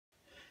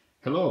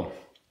Hello.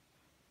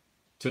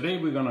 Today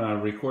we're going to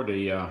record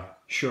a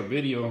short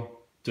video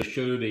to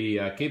show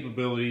the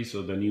capabilities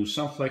of the new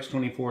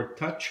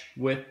Sunflex24Touch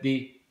with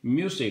the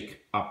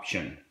music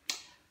option.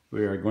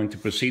 We are going to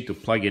proceed to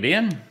plug it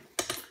in.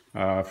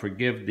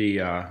 Forgive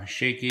the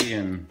shaky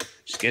and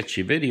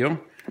sketchy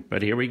video,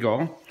 but here we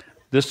go.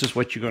 This is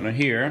what you're going to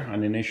hear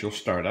on initial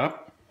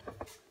startup.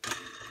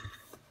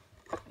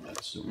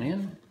 Let's zoom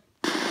in.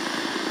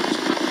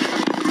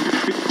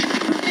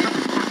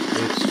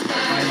 It's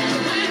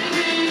finding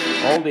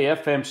all the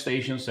FM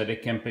stations that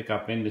it can pick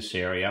up in this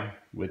area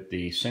with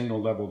the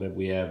signal level that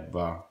we have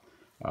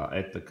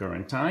at the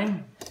current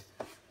time.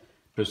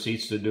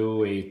 Proceeds to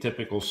do a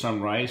typical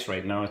sunrise.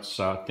 Right now it's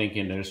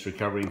thinking that it's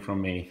recovering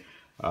from a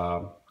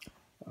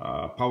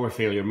power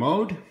failure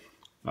mode.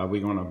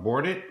 We're going to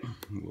board it,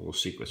 a little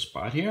secret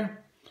spot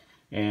here.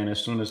 And as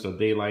soon as the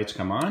daylights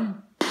come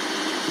on,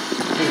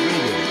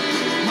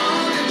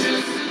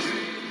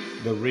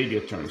 the radio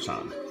turns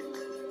on.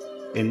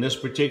 In this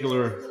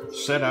particular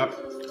setup,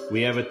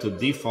 we have it to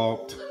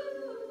default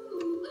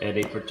at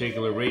a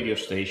particular radio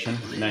station,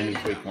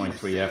 93.3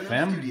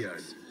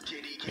 FM.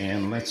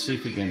 And let's see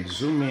if we can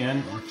zoom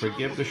in.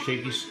 Forgive the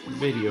shaky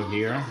video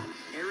here,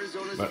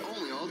 but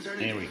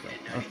there we go.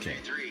 Okay.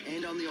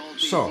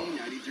 So,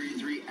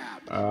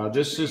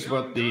 this is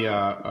what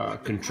the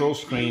control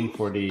screen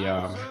for the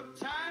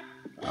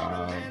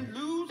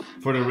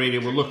radio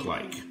will look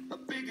like.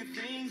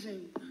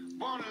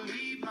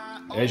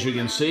 As you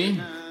can see,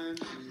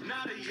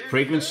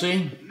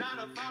 frequency,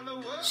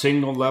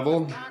 signal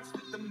level,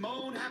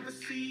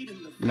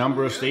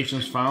 number of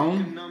stations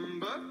found,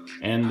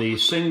 and the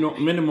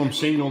minimum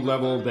signal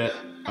level that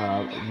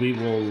we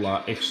will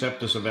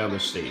accept as a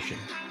valid station.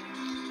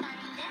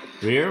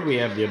 Here we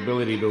have the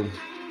ability to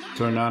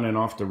turn on and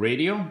off the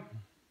radio.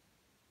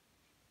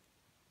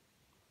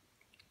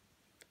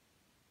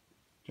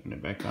 Turn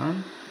it back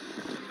on.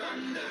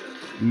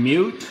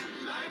 Mute,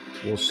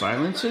 we'll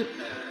silence it.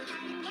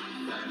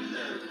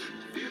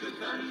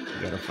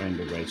 Gotta find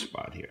the right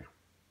spot here.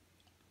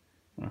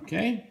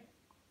 Okay.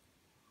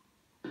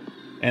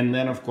 And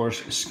then of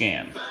course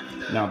scan.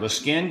 Now the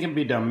scan can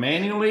be done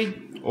manually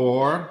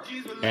or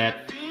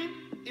at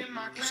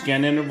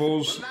scan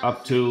intervals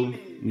up to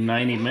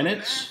 90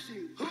 minutes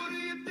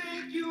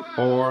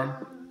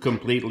or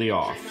completely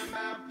off.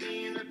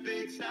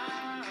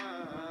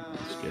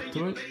 Let's get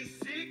to it.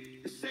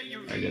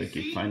 I gotta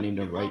keep finding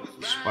the right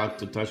spot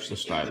to touch the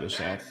stylus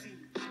at.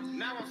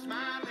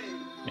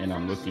 And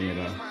I'm looking at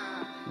a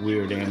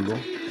weird angle.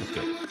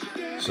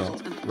 Okay, so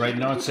right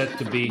now it's set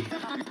to be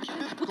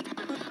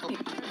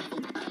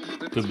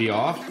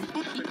off.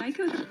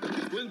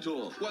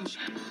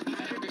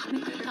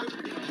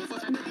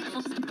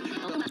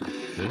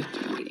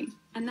 Okay.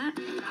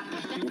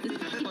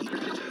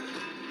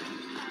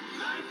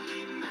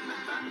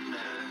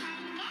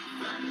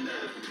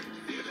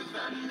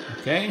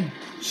 Okay,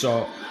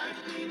 so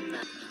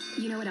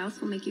you know what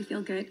else will make you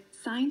feel good?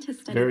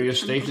 Scientists study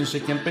various stations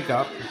it can pick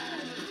up.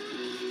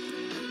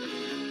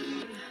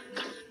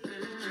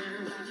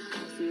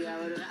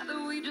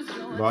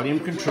 Volume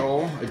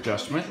control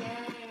adjustment.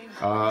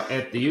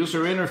 At the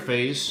user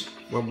interface,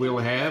 what we'll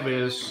have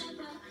is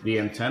the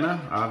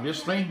antenna,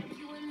 obviously,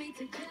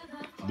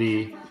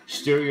 the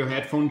stereo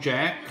headphone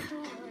jack,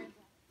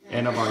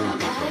 and a volume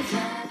control.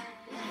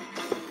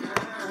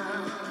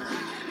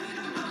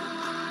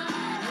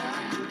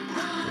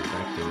 Go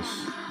back to this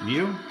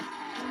view.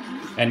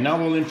 And now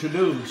we'll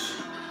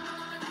introduce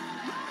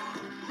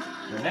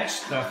the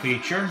next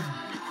feature.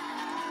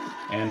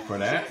 And for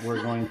that,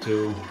 we're going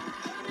to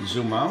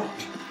zoom out.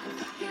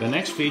 The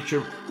next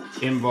feature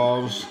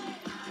involves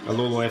a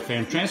little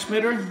FM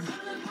transmitter.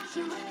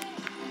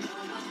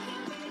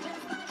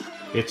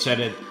 It's set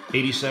at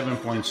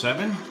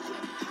 87.7.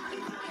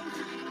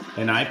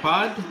 An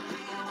iPod,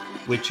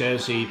 which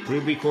has a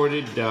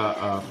pre-recorded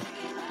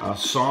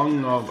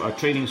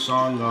training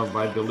song of,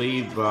 I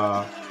believe,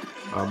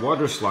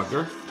 Water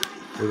Slugger.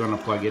 We're going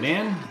to plug it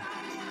in.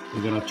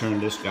 We're going to turn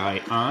this guy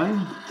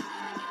on.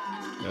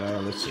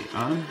 Let's see,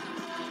 on.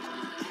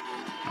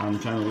 I'm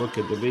trying to look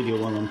at the video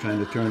while I'm trying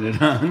to turn it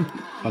on.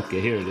 Okay,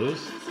 here it is.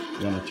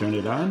 We're going to turn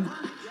it on.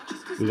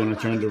 We're going to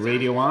turn the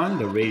radio on.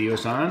 The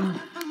radio's on.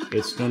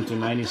 It's tuned to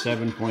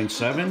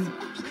 97.7.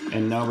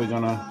 And now we're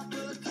going to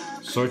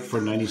search for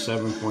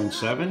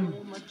 97.7.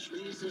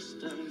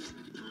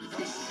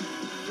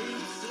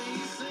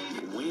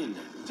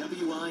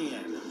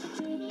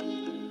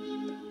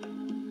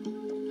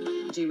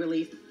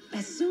 Relief.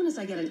 As soon as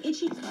I get an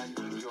itchy...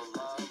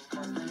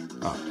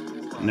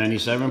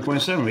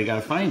 97.7, we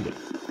gotta find it.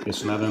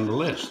 It's not on the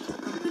list.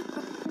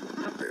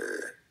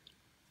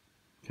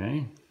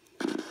 Okay.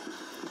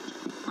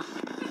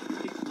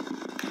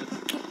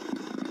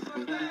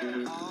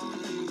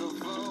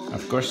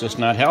 Of course, it's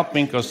not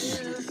helping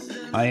because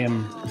I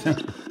am...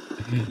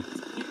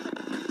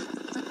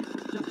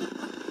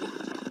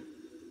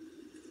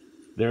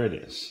 There it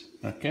is.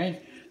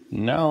 Okay.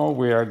 Now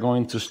we are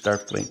going to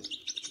start playing.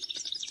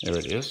 There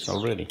it is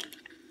already.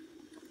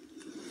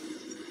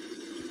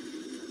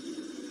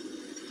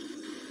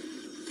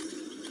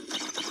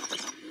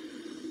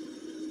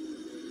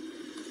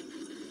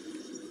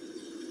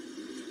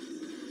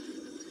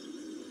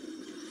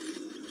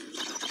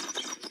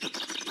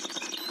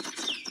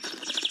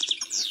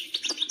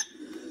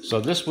 So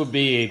this would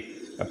be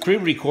a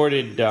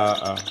pre-recorded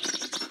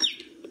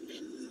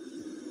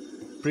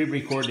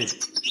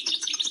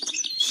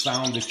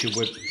sound that you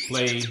would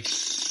play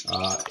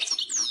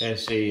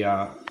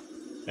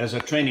as a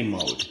training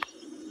mode.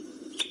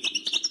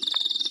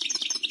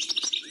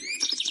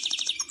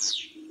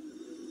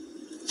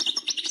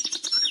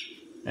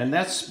 And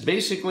that's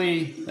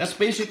basically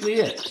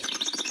it.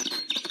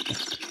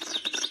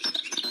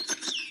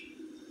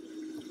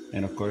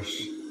 And of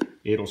course,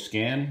 it'll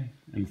scan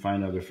and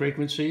find other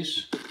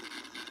frequencies.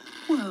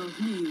 World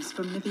news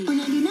from the beach.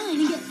 $4.99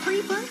 and get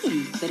free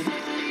parking.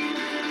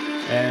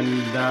 And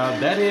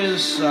that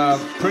is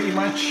pretty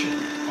much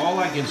all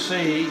I can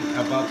say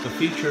about the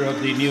feature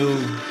of the new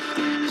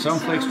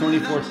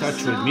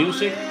Sunflex24Touch with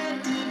music.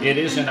 It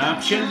is an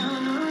option.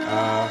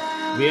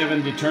 We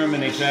haven't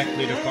determined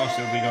exactly the cost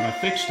that we're going to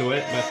fix to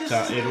it,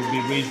 but it'll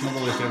be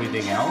reasonable as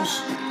everything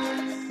else.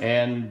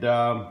 And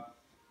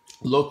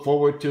look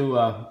forward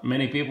to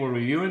many people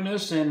reviewing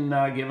this and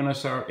giving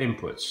us our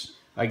inputs.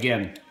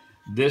 Again,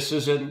 this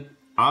is an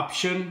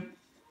option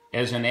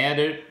as an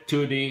added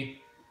to the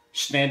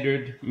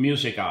standard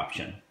music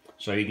option.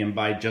 So you can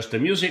buy just the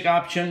music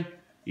option,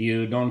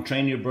 you don't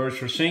train your birds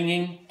for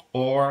singing,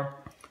 or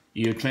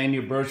you train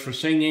your birds for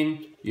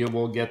singing, you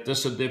will get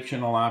this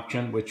additional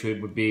option, which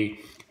would be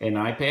an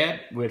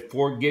iPad with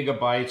 4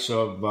 gigabytes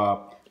of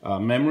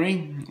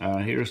memory.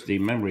 Here's the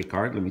memory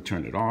card. Let me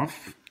turn it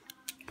off.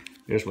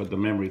 Here's what the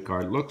memory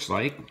card looks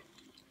like.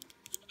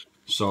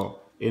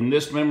 So in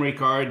this memory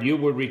card, you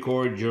would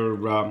record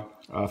your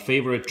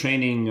favorite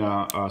training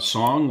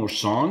song or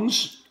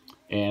songs,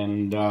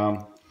 and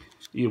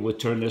you would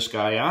turn this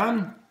guy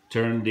on,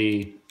 turn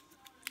the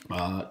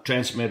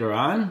transmitter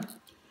on,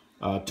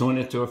 tune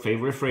it to a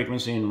favorite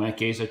frequency. In my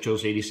case, I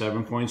chose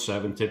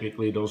 87.7.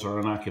 Typically, those are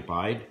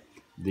unoccupied.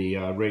 The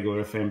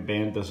regular FM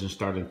band doesn't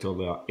start until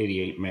the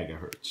 88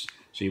 megahertz.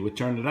 So you would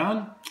turn it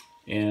on,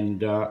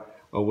 and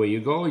away you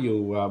go.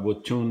 You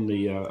would tune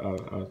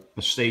the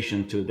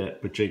station to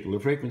that particular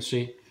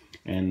frequency,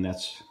 and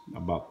that's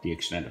about the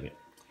extent of it.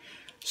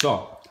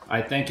 So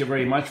I thank you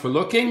very much for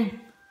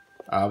looking.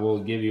 I will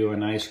give you a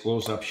nice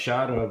close-up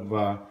shot of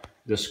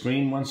the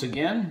screen once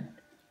again.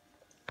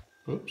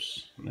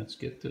 Oops, let's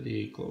get to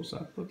the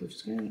close-up of the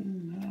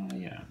screen.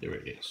 Yeah, there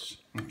it is.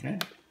 Okay.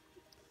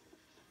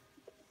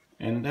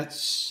 And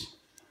that's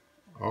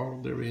all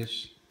there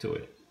is to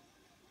it.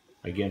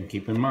 Again,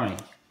 keep in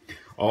mind,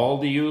 all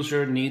the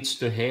user needs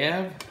to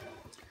have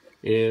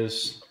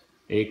is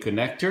a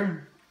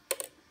connector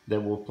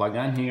that will plug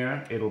on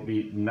here. It'll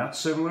be not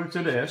similar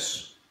to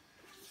this.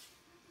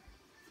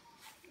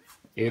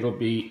 It'll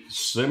be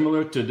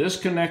similar to this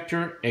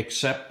connector,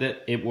 except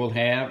that it will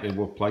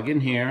plug in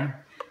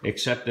here,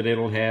 except that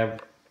it'll have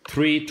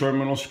 3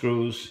 terminal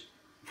screws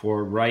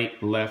for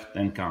right, left,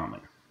 and common.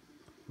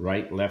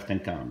 Right, left,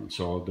 and common.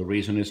 So the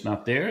reason it's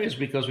not there is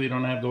because we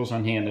don't have those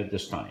on hand at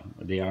this time.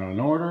 They are on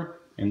order,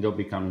 and they'll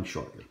be coming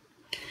shortly.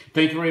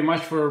 Thank you very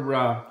much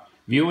for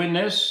viewing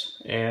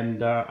this,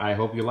 and I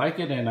hope you like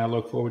it, and I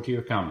look forward to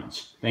your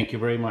comments. Thank you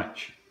very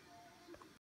much.